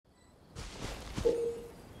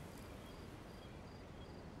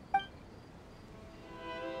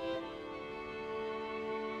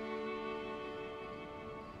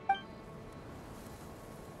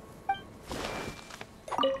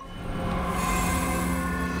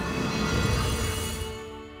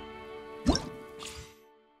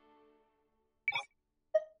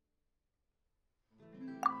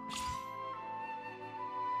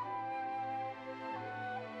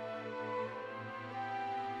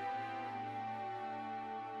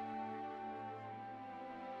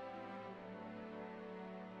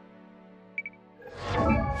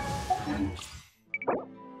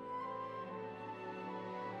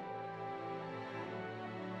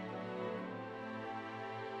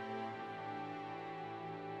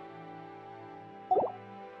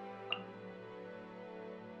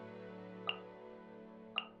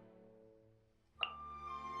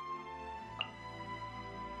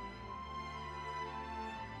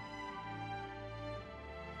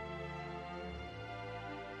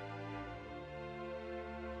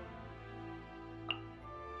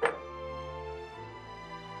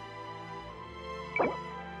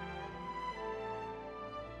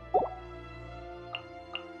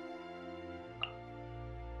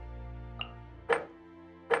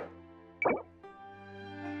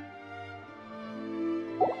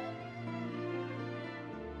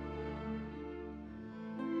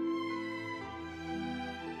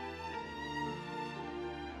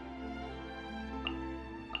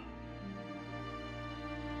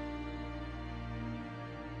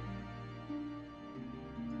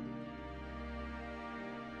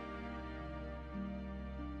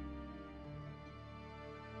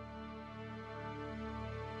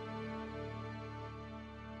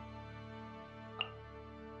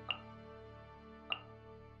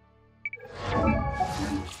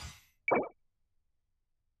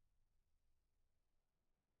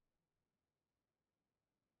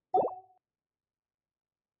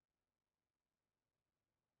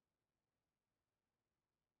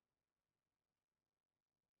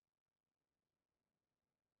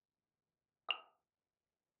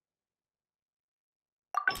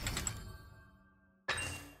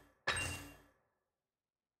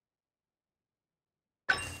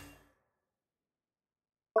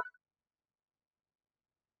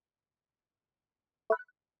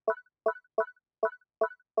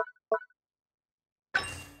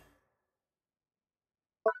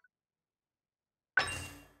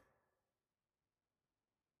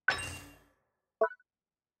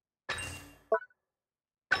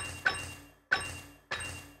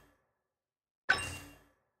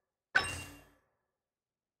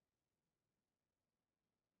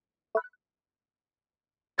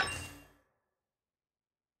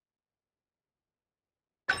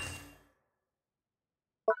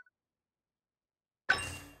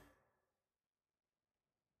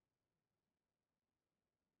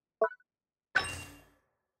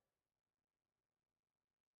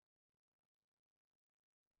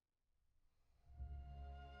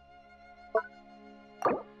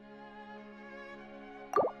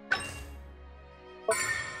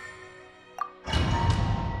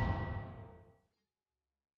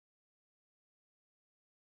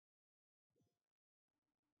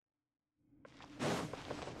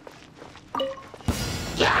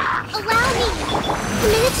Allow me!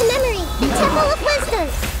 Committed to memory! Temple of Wisdom!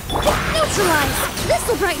 Neutralize!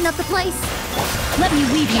 This'll brighten up the place! Let me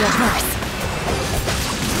weave you a verse.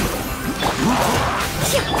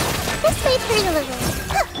 This may hurt a little.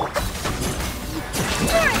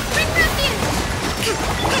 Turret, bring refuge!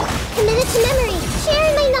 Committed to memory!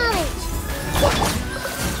 Sharing my knowledge!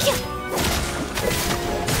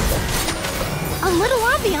 A little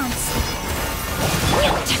ambiance!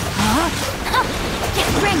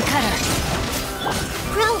 Brain cutter!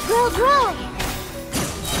 Grow, grow, grow!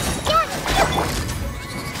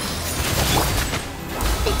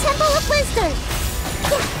 The Temple of Wisdom!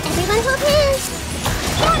 Everyone hold hands!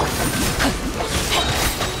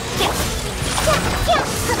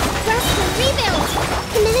 Rest and rebuild!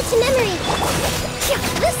 Committed to memory!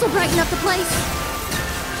 This'll brighten up the place!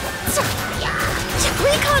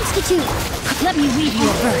 Reconstitute! Let me weave you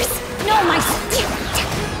a verse. No, my...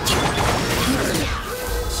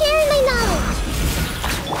 Sharing my knowledge!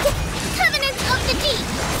 Covenant of the Deep!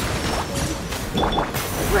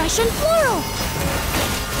 Fresh and floral!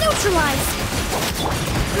 Neutralize!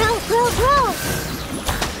 Grow, grow, grow!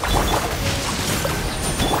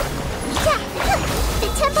 The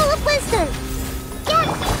Temple of Wisdom!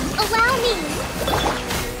 Allow me!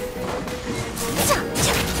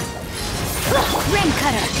 Brain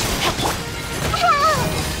cutter!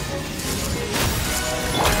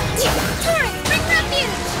 Turret, bring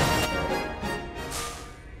refuge!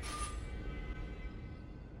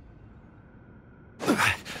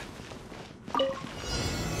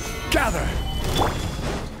 Gather!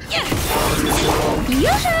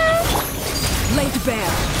 Yoo-hoo! Laid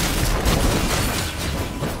bare!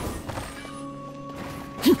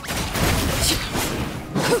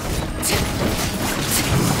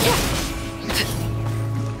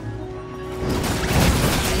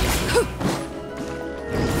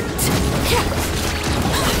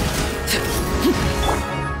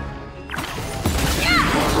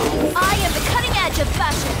 I am the cutting edge of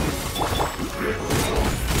fashion!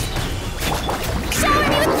 Shower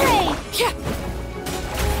me with rain!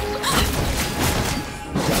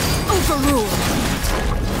 Overruled!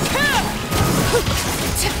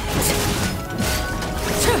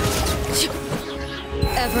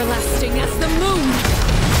 Everlasting as the moon!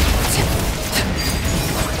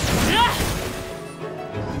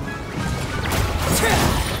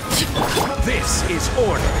 This is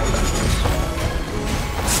order!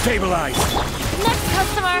 Stabilize! Next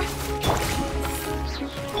customer!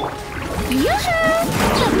 Yoo-hoo!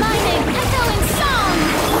 The mining echoing song!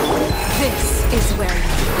 This is where you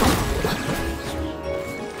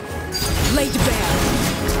Laid bare!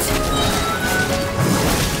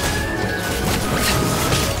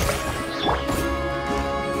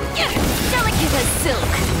 delicate as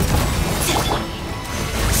silk!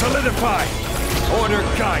 Solidify! Order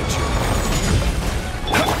guide you!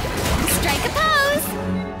 Strike a pose!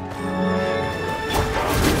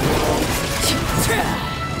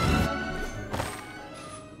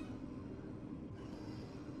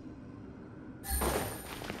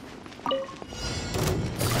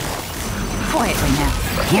 Quietly now.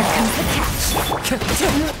 Here comes the catch.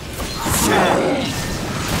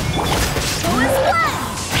 What's blood?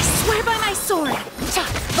 I swear by my sword.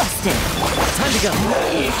 Busted. Time to go.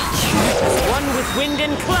 One with wind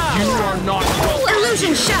and cloud. You are not welcome!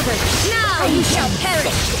 Illusion shattered. Now you shall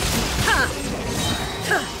perish.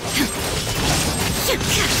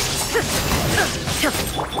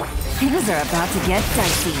 Things are about to get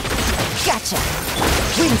dicey. Gotcha.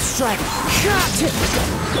 Wind strike.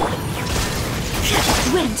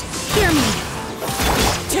 Wind, hear me.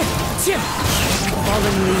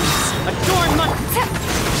 Fallen leaves. Adorn my...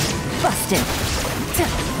 Busted.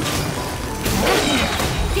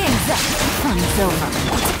 Game's up. Fun's over.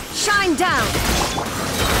 Shine down.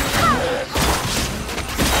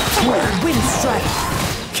 Wind strike.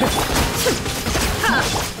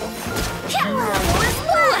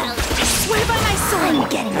 Well, I swear by my sword. I'm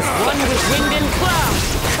getting this. One with wind and cloud.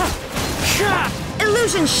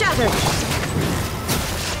 Illusion shattered.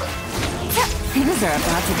 Things are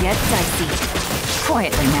about to get dicey.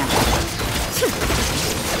 Quietly now.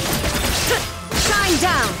 Shine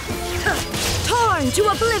down. Torn to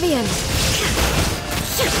oblivion.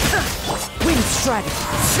 Wind strike.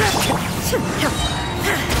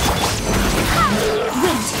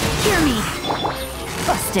 Wind, hear me.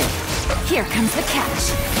 Busted. Here comes the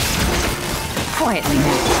catch. Quietly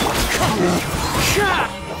now.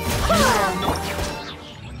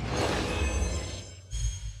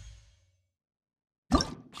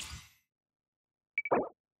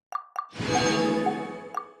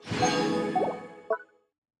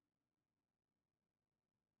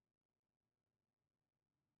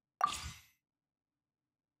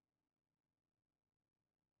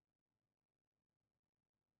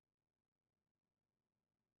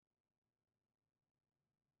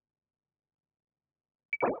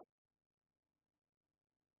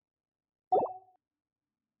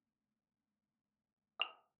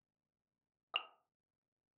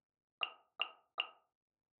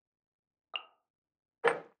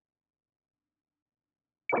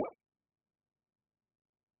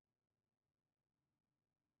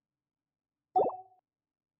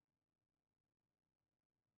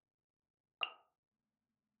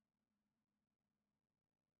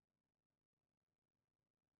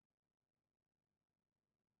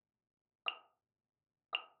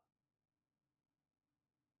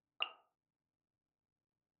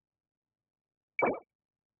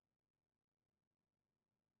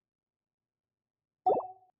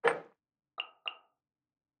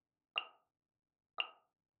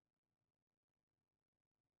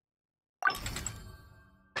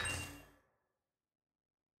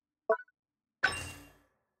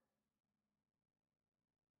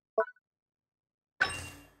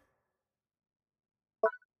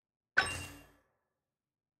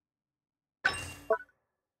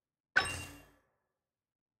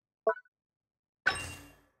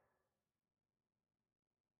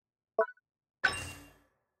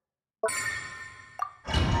 Hold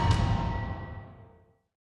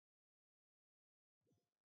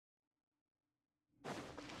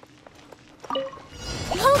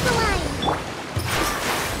the line!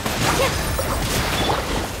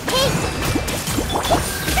 Hey!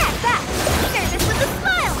 Back! Service with a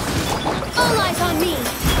smile! All eyes on me!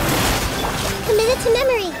 Committed to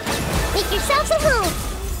memory! Make yourselves at home!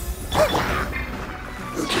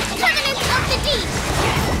 Covenant of the Deep!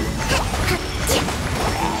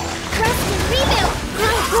 Trust and rebuild!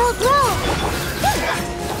 Grow!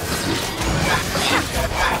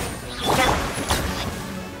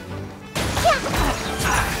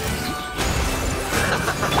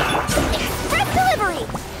 Express delivery!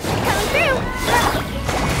 Coming through!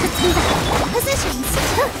 Let's move out. Positions!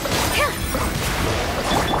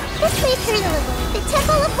 This way through the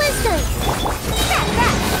Temple of Wisdom!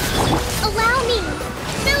 That! Allow me!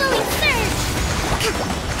 Billowing surge!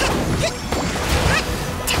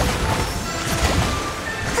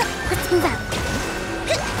 Let's move out.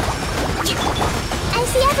 I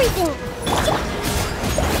see everything!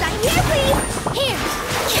 Sign here, please! Here!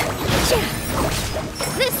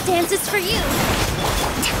 This dance is for you!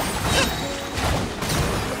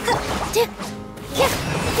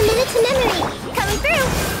 Committed to memory! Coming through!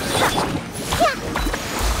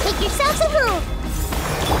 Make yourselves at home!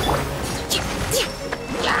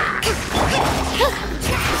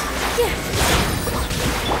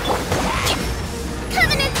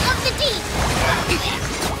 Covenant of the Deep!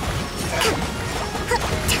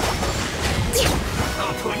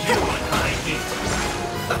 I'll put you on high heat.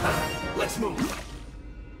 Let's move.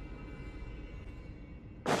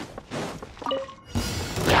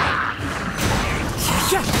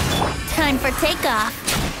 Time for takeoff!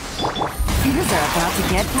 Things are about to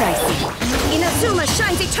get dicey. Inazuma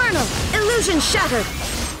shines eternal! Illusion shattered!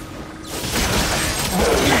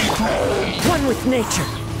 One with nature!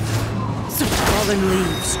 So fallen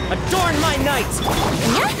leaves, adorn my night!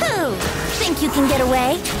 Yahoo! Think you can get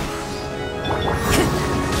away?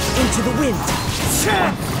 Into the wind!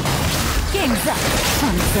 Game's up.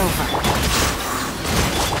 Fun's over.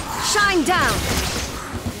 Shine down!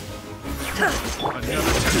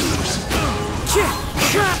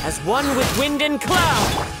 As one with wind and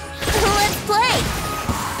cloud! Let's play!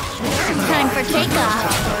 Time for takeoff!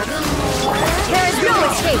 There is no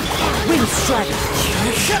escape! Wind strike!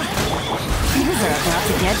 Things are about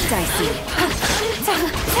to get dicey.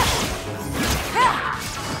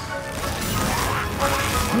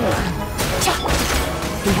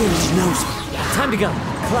 The wind knows me. Time to go.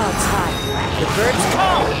 Clouds high. The birds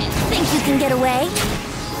call! Think you can get away?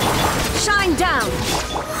 Shine down!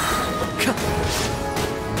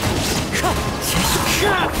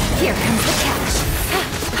 Here comes the catch.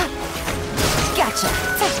 Gotcha.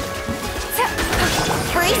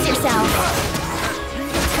 Brace yourself!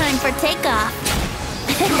 Time for takeoff!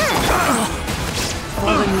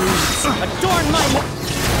 Fallen leaves, adorn my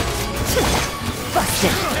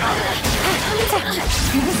Busted.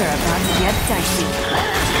 Things are about to get dicey.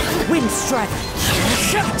 wind strike!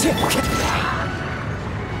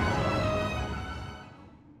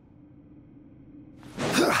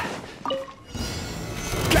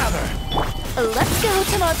 Gather! Let's go,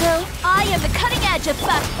 Tomato! I am the cutting edge of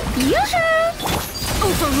Yoo-hoo!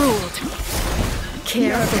 Overruled!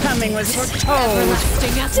 Care for coming was foretold!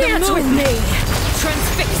 Everlasting as the Dance with moon. me!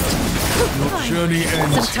 Transfixed! Your journey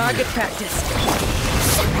ends. Some target practice.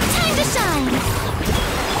 Time to shine!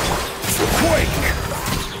 Quake!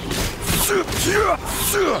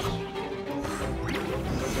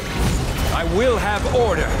 I will have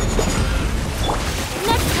order.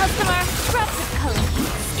 Next customer, drops of color.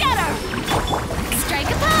 Scatter! Strike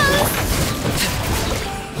a pose!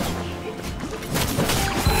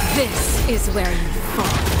 This is where you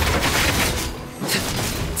fall.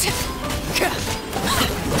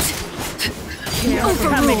 Care for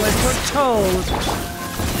coming was foretold!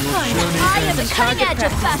 Your journey I am the ends. cutting edge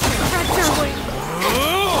of fashion!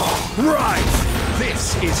 Rise!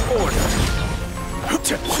 This is order.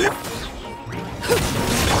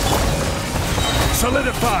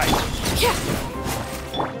 Solidify!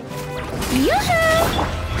 Yoo-hoo!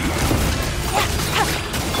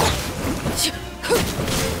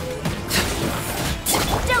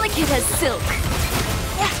 Delicate as silk.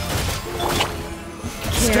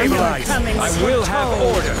 Stabilize! I will have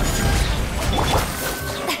order.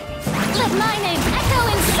 Let my name echo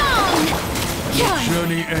in song! Your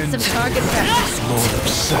journey ends. Some target practice. Lord of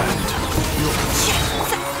Sand.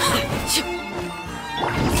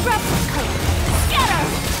 Drops of color. Scatter!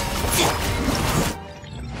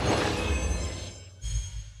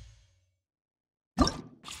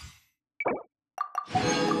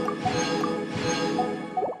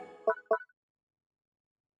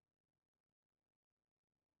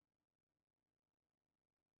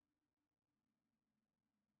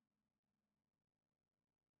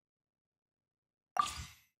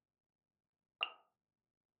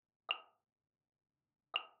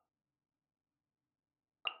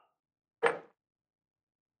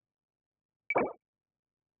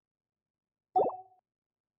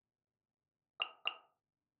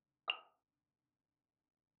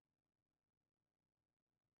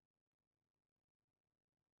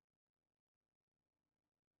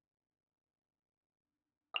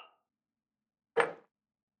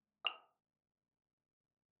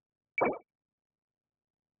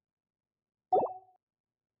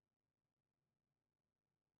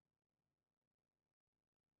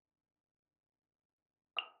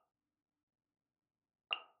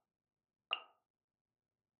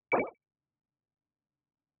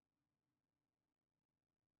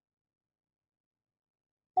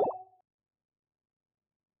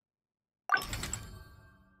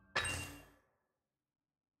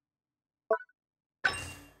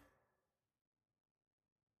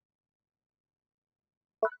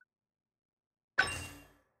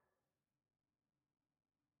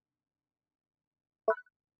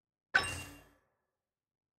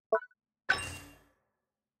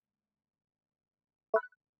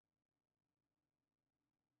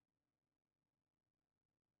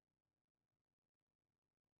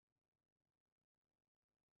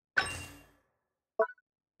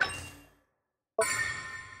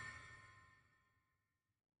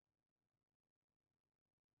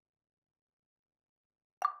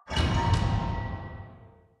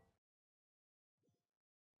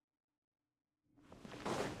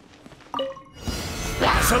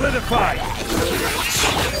 Solidified!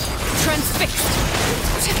 Transfixed!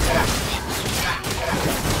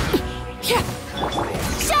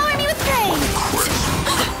 Shower me with praise!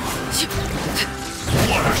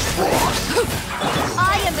 I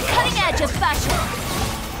am the cutting edge of fashion!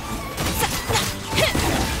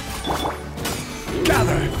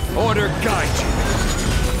 Gather! Order guide you!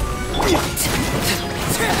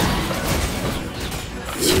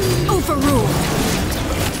 Overruled!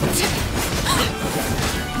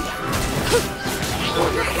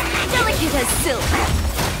 Delicate as silk!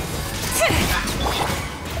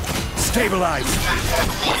 Stabilize!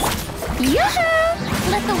 Yoo-hoo!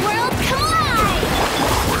 Let the world come alive!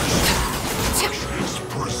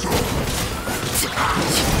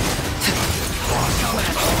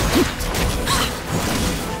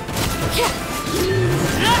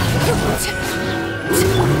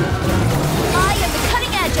 I am the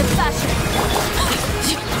cutting edge of fashion!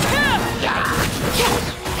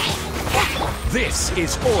 This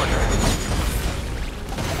is order!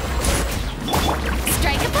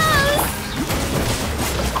 Strike a pose!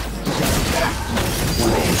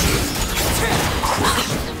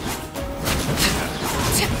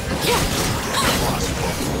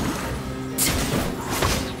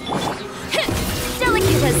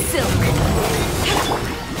 Delicate as silk!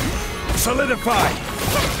 Solidified!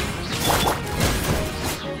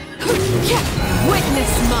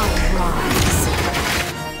 Witness my rise!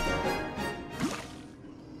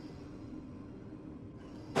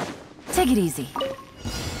 Take it easy.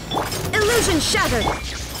 Illusion shattered!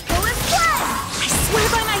 Full of blood! I swear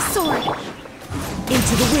by my sword!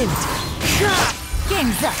 Into the wind!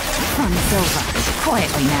 Game's up. Fun's over.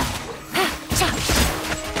 Quietly now.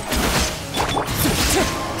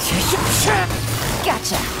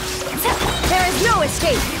 Gotcha. There is no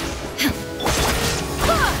escape!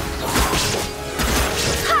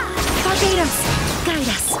 Barbados, guide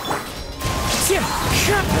us!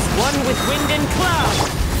 As one with wind and cloud!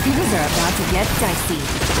 Things are about to get dicey.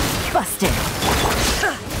 Busted.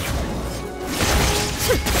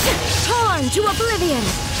 Torn to oblivion!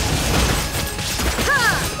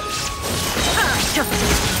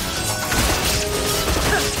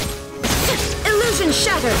 Illusion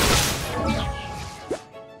shattered!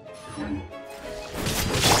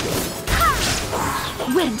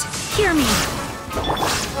 Wind, hear me!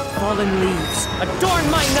 Fallen leaves, adorn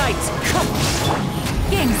my night! Come!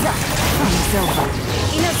 Game's up. Fun's over.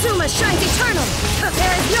 Inazuma shines eternal!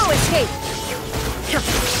 There is no escape!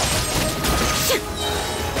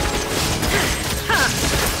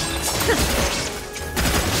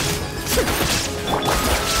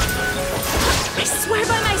 I swear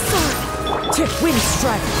by my sword! Tip wind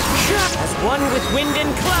strike! As one with wind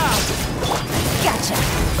and cloud! Gotcha.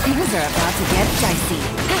 Things are about to get dicey.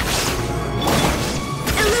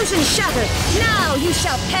 Illusion shattered! Now you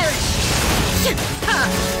shall perish!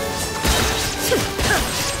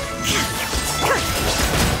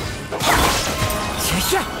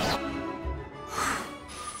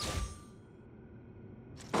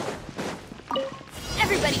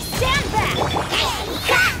 Everybody stand back!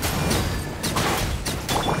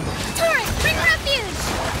 Torrent, bring refuge!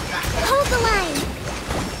 Hold the line!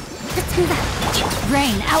 Let's move out.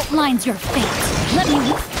 Rain outlines your fate. Let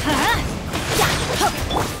me...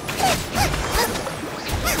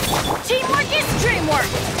 Teamwork is dreamwork!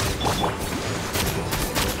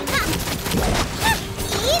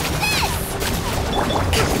 Eat this!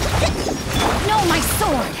 No, my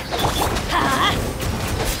sword!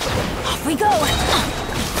 Off we go!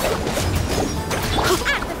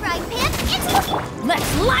 At the frying pan, it's...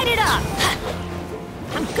 Let's light it up!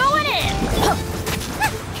 I'm going in!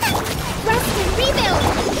 Rest and rebuild!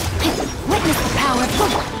 Witness the power of...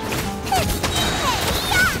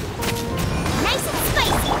 Nice and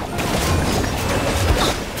spicy!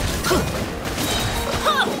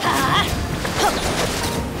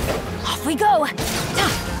 Off we go!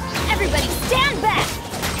 Everybody stand back!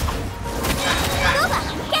 Boba,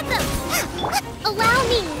 get them! Allow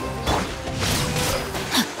me!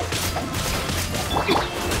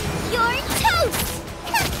 You're toast!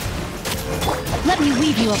 Let me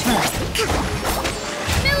weave you a verse.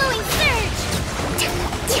 Billowing surge!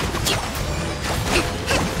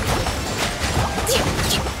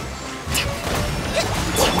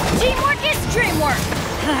 Teamwork is dreamwork!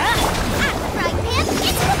 At the frying pan, it's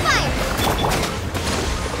the fire!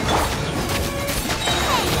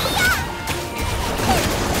 Hey, yeah!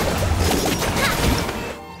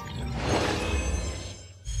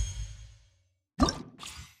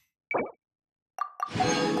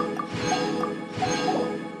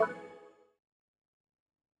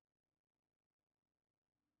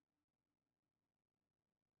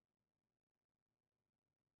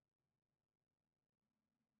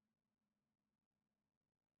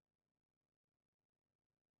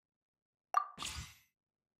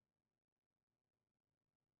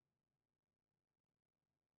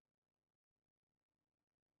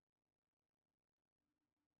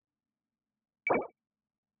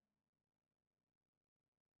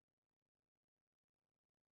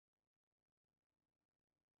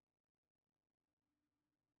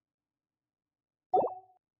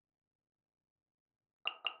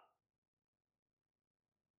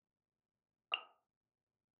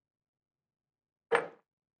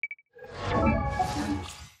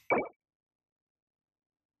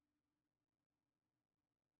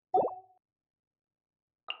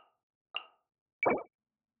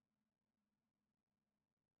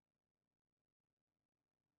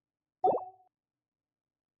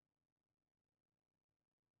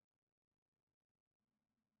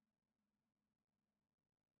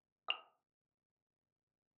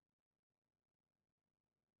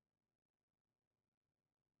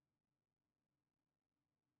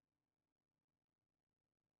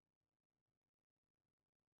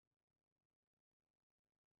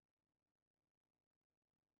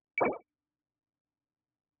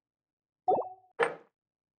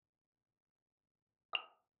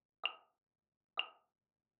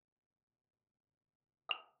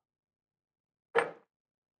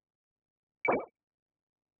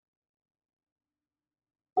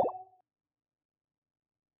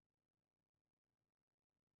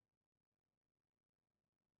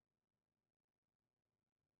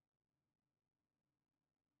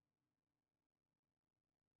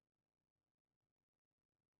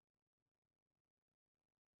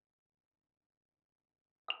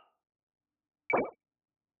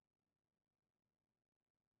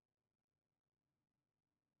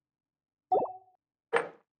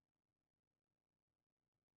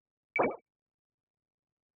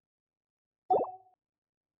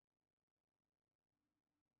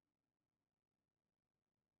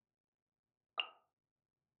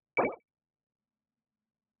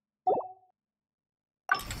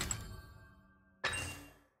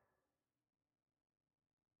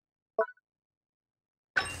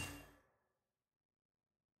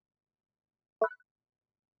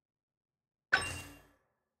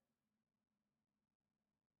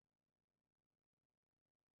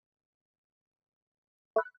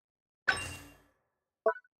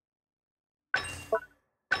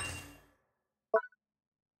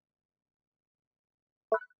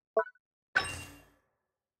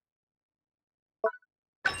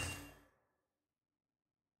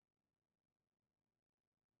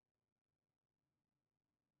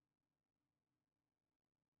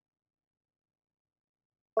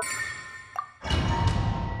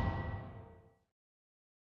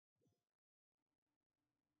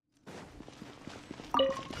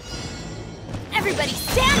 Everybody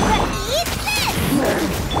stand back! Eat this!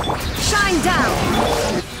 Shine down!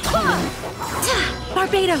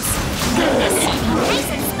 Barbados! Nice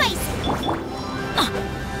and spicy!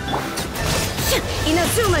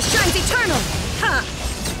 Inazuma shines eternal!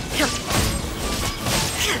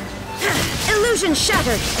 Illusion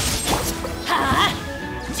shattered!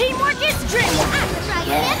 Teamwork is dreamwork!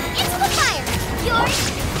 Amplifier him into the fire! Yours!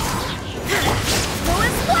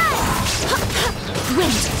 Full blood!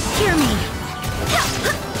 Wind, hear me!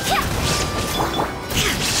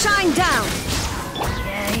 Shine down!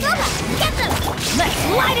 Lemma, get them! Let's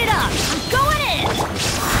light it up! I'm going in!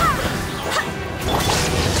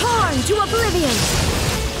 Torn to oblivion!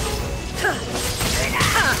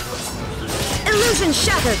 Illusion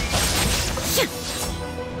shattered!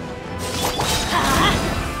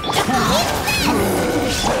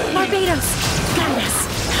 Barbados, guide us!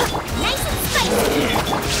 Nice and spicy!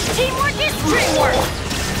 Teamwork is dreamwork!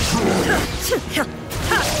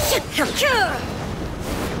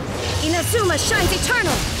 Inazuma shines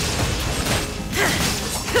eternal!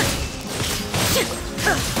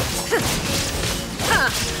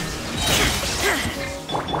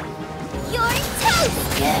 You're toast!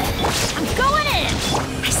 I'm going in!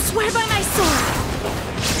 I swear by my sword!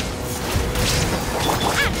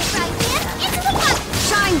 Amplifier him into the fire!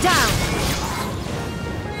 Shine down!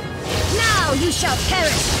 Now you shall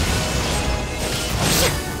perish!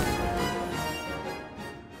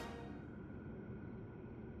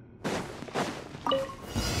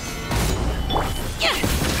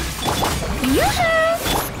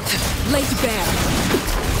 Laid bare!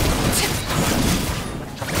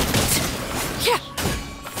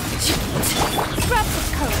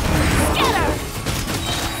 Replicate! Scatter!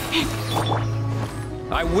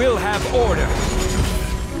 I will have order.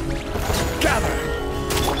 Gather.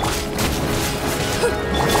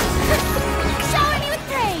 Shower me with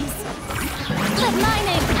praise! Let my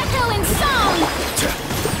name echo in song!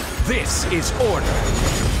 This is order.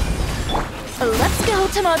 Let's go,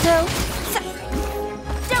 Tomato!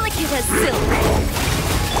 Delicate as silk!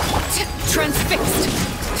 Transfixed!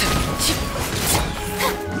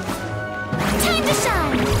 Time to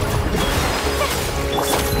shine!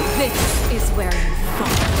 This is where you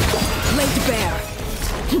fall. Laid bare!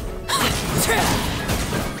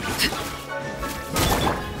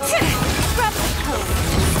 Replicate!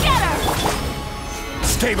 Scatter!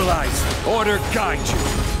 Stabilize. Order guide you.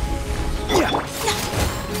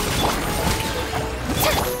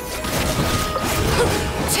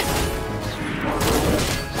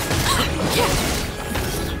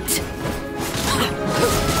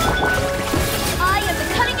 I am the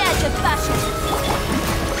cutting edge of fashion!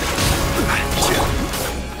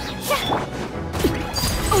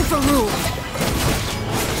 Overruled!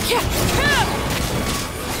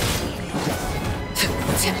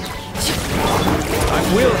 I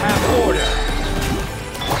will have order.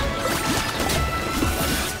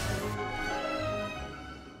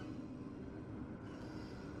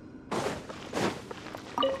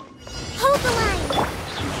 Hold the line!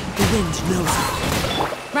 The wind knows it.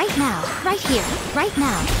 Right now, right here, right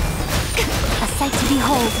now. A sight to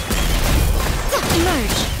behold.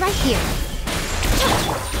 Emerge, right here.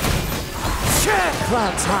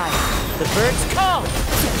 Clouds high. The birds call.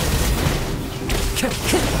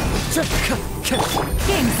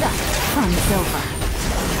 Game's up. Fun's over.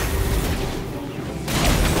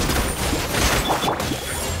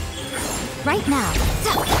 Right now.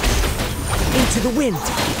 Into the wind.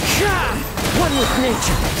 One with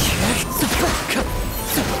nature.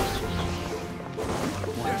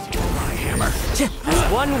 My hammer.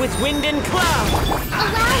 One with wind and cloud.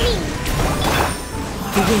 Allow me!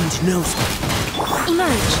 The wind knows me.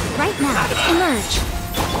 Emerge, right now. Emerge.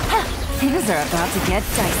 Things are about to get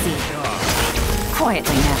dicey.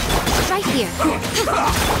 Quietly now. Right here.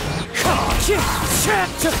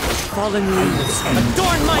 Fallen leaves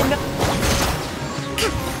adorn my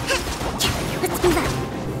Let's move up!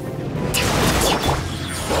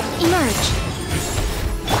 Emerge.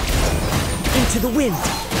 into the wind.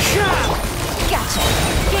 Gotcha.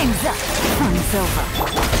 Game's up. Fun's over.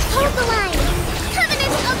 Hold the line!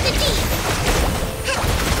 Covenant of the Deep!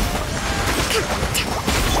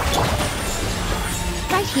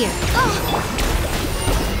 Right here.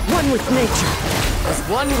 One with nature. As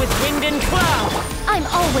one with wind and cloud. I'm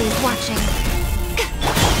always watching.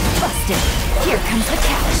 Busted. Here comes the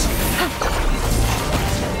catch.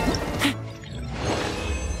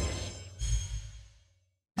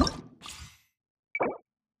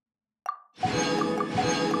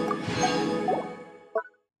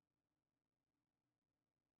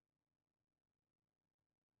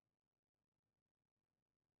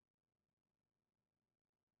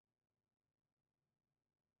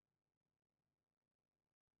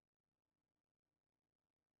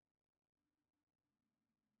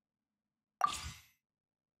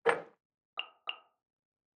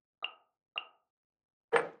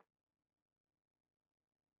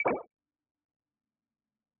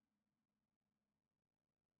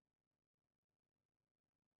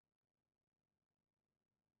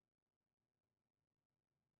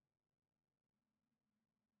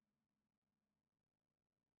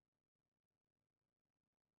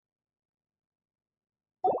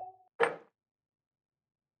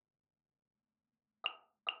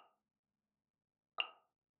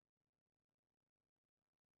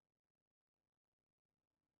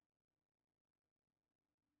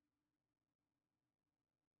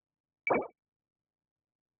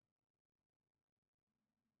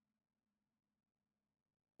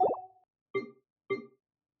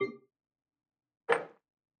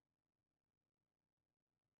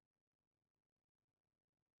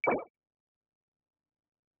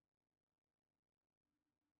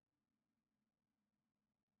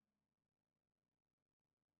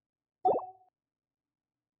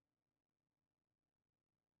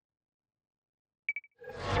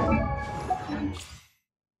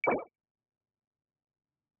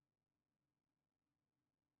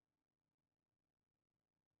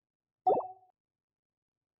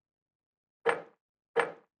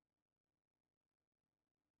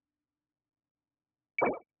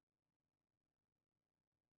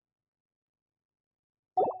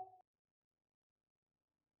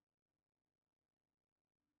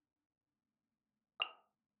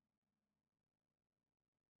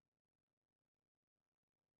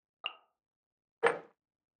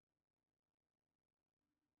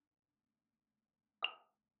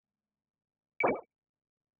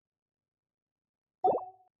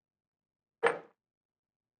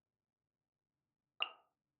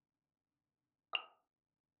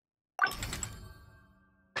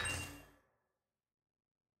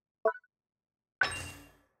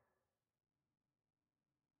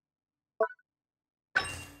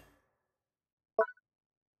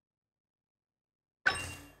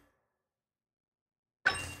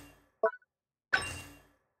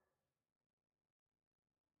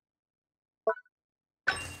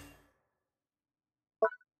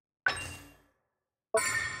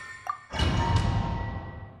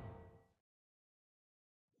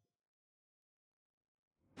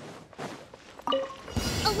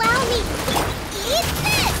 Allow me! Eat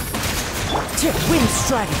this! Wind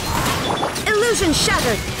Strider! Illusion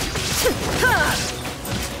shattered!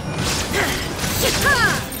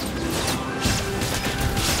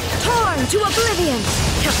 Torn to oblivion!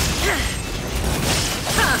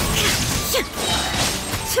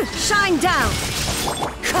 Shine down!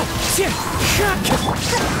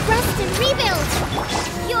 Rest and rebuild!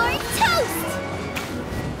 You're toast!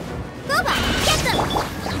 Boba, get them!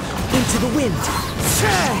 Into the wind!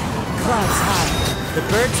 Clouds high! The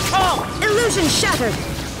birds call! Illusion shattered!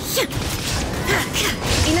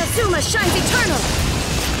 Inazuma shines eternal!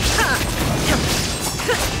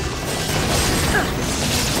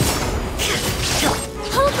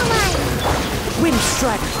 Hold the line! Wind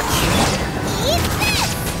Strider! Eat this!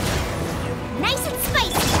 Nice and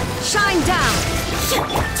spicy! Shine down!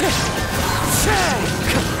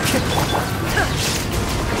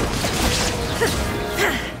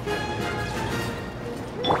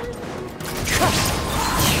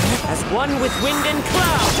 As one with wind and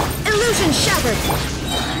cloud! Illusion shattered!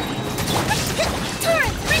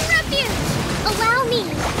 Torrent, bring refuge! Allow me!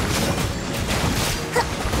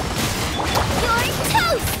 You're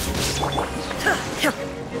toast!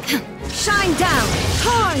 Shine down!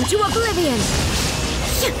 Torn to oblivion!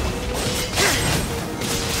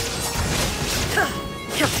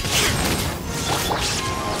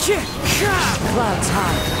 Clouds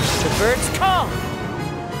high! The birds call!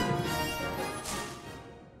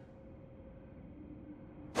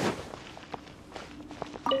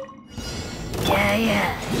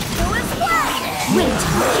 Yeah. Go and fly! Wait,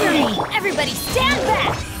 hear me! Everybody stand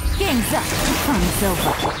back! Game's up. Fun's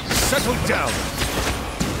over. Settle down.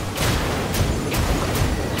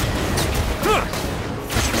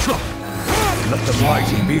 Let the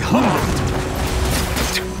mighty be humbled.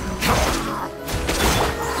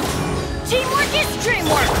 Teamwork is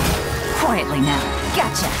dreamwork! Quietly now.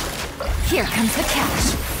 Gotcha. Here comes the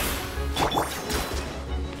catch.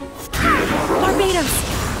 Barbados!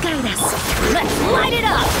 Guide us! Let's light it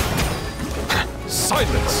up!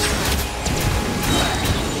 Silence.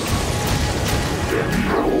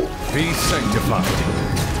 Be sanctified.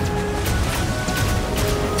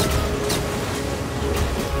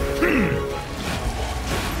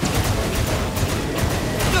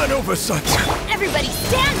 An oversight. Everybody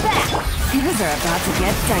stand back! Things are about to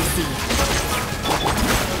get dicey.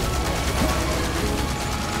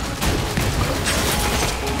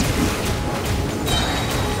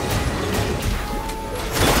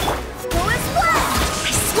 Go and fly!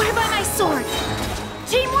 I swear by my sword!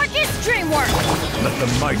 Teamwork is dreamwork! Let the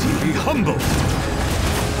mighty be humbled.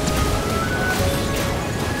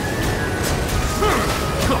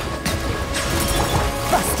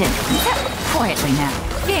 Busted. Quietly now.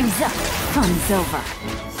 Game's up. Fun's over.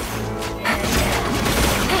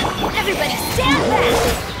 Everybody stand back!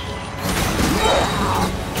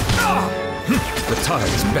 The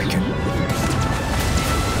tides beckon.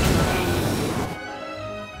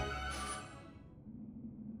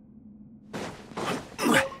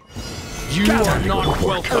 You are not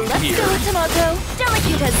welcome Let's here. go, Tomato.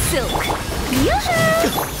 Delicate as silk. Yoo-hoo!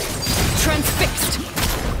 Transfixed.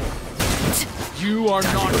 You are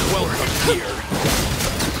not welcome here.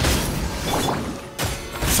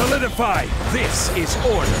 Solidify. This is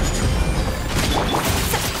order.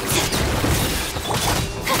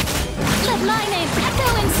 Let my name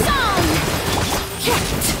echo in song!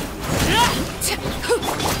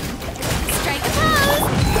 Strike a pose!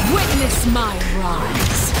 Witness Witness my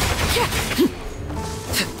rise.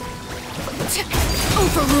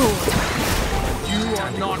 Overruled. You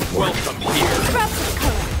are not welcome here. Drops of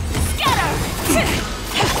color. Scatter!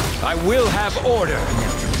 I will have order.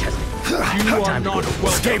 You are not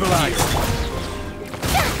welcome. Stabilize.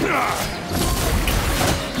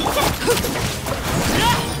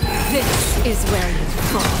 This is where you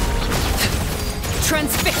fall.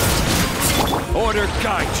 Transfixed. Order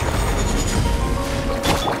guide you.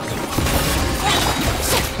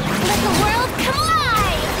 Let the world come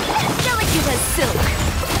alive! Delicate as silk.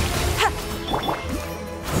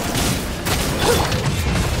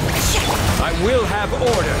 I will have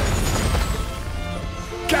order.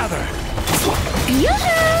 Gather.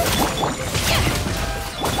 Yoo-hoo!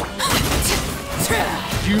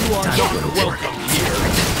 You are not welcome here.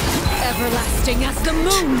 Everlasting as the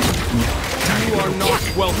moon. You are not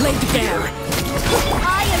welcome Laid bare.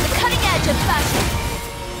 I am the cutting edge of fashion.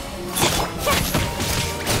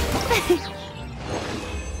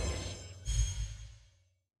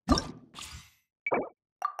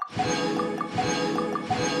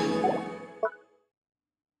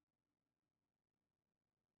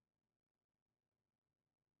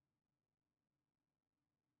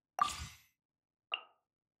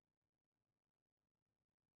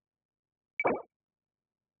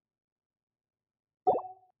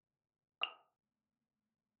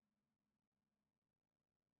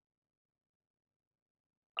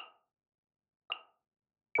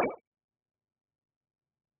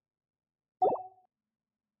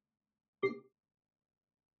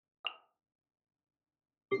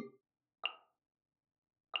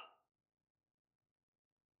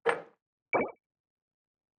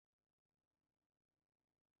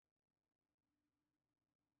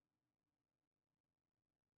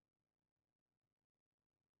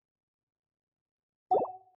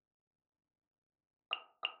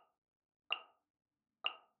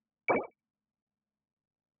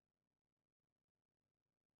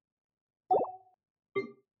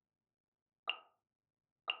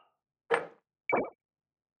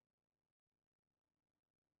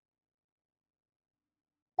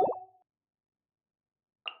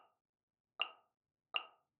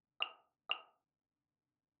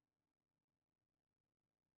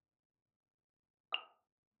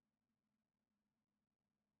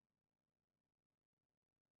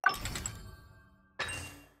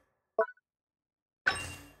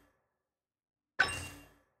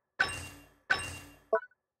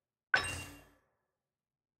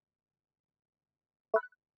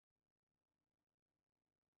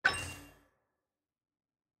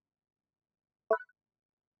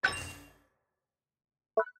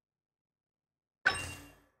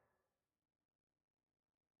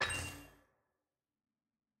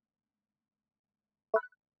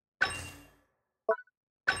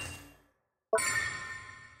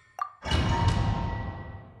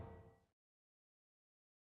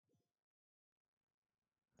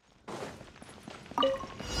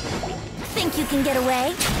 Think you can get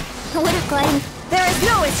away? Little Glenn, there is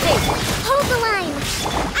no escape. Hold the line.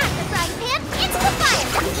 At the frying pan, into the fire.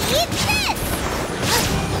 Eat this!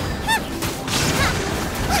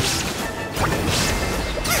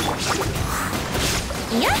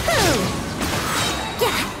 Yahoo!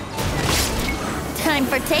 Yeah. Time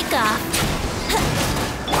for takeoff.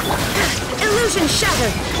 Illusion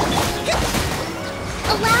shattered!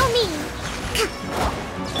 Allow me.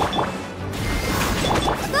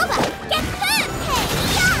 Boba, get them! Hey,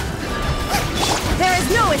 yeah! There is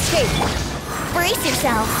no escape! Brace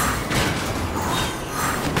yourself.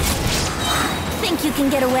 Think you can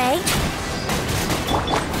get away?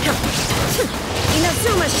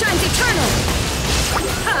 Inazuma shines eternal!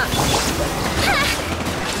 Ha!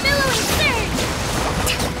 Billowing surge!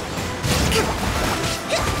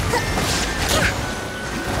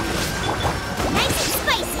 Nice and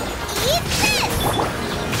spicy! Eat this!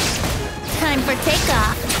 Time for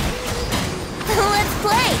takeoff. Let's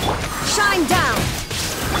play! Shine down!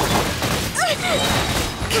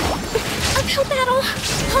 Uphill battle!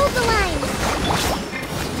 Hold the line!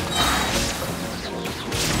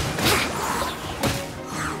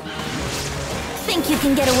 Think you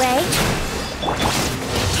can get away?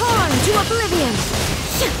 Torn to oblivion!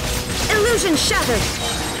 Illusion shattered!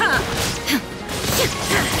 Ha!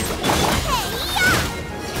 Hey, yeah!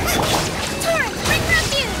 Torrent, bring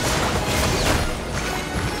refuge!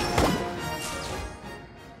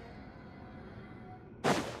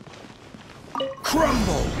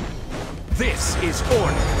 Crumble! This is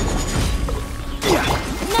order.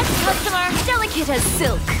 Next customer, delicate as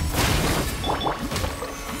silk.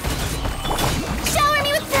 Shower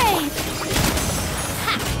me with praise!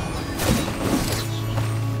 Ha!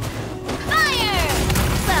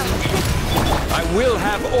 will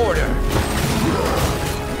have order.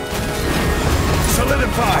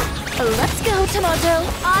 Solidify! Let's go, Tomojo.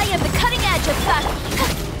 I am the cutting edge of fashion.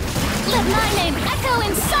 Let my name echo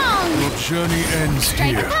in song. Your journey ends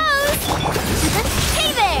Strike a here. pose.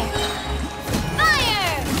 Hey there.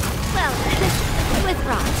 Fire. Well, with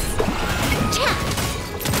rocks. Cha.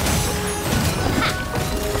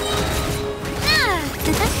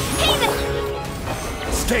 Hey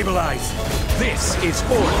there. Stabilize! This is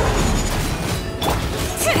order!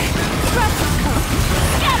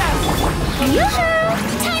 Scatter. Yoo-hoo!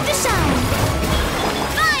 Time to shine.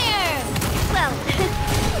 Fire. Well,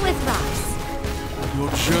 with rocks.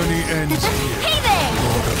 Your journey ends here. Hey there.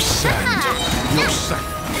 Lord of Sand. Your sac.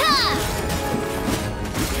 Ha.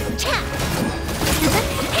 Cha.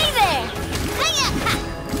 Hey there. Hiya. Ha.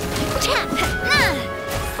 Cha.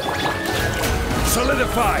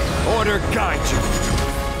 Solidify! Order guide you!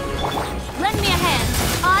 Lend me a hand.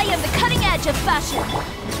 I am the cutting edge of fashion.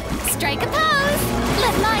 Strike a pose.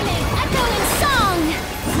 Let my name echo in song.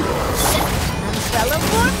 Umbrella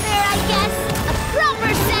warfare, I guess. A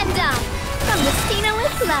proper send-off from the Stina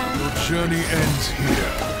with love. Your journey ends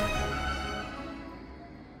here.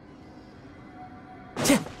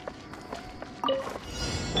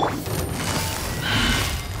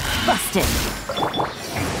 Busted.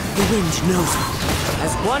 The wind knows me.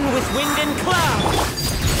 As one with wind and cloud.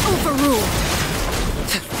 Overruled.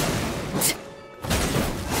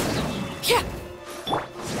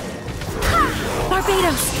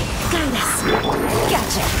 Barbados, guide us.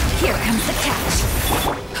 Gotcha. Here comes the catch.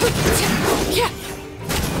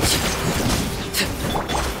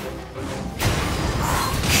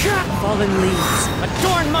 Fallen leaves.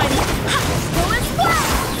 Adorn my... Go and fly.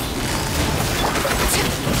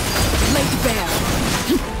 Laid bare.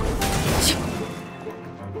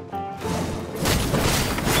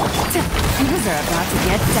 Things are about to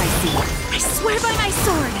get dicey. I swear by my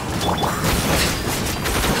sword.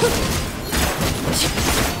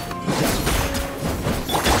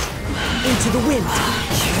 Into the wind.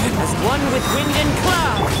 As one with wind and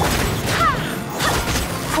cloud.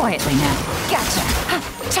 Quietly now. Gotcha.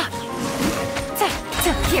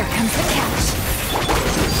 Here comes the catch.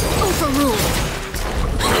 Overruled.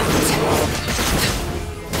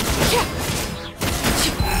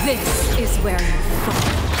 This is where you fall.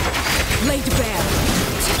 Laid bare.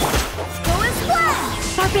 Go and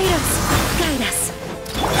splash. Barbados, guide us.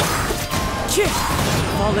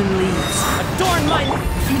 Fallen leaves. Adorn my...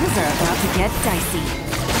 Things are about to get dicey.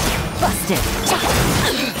 Busted.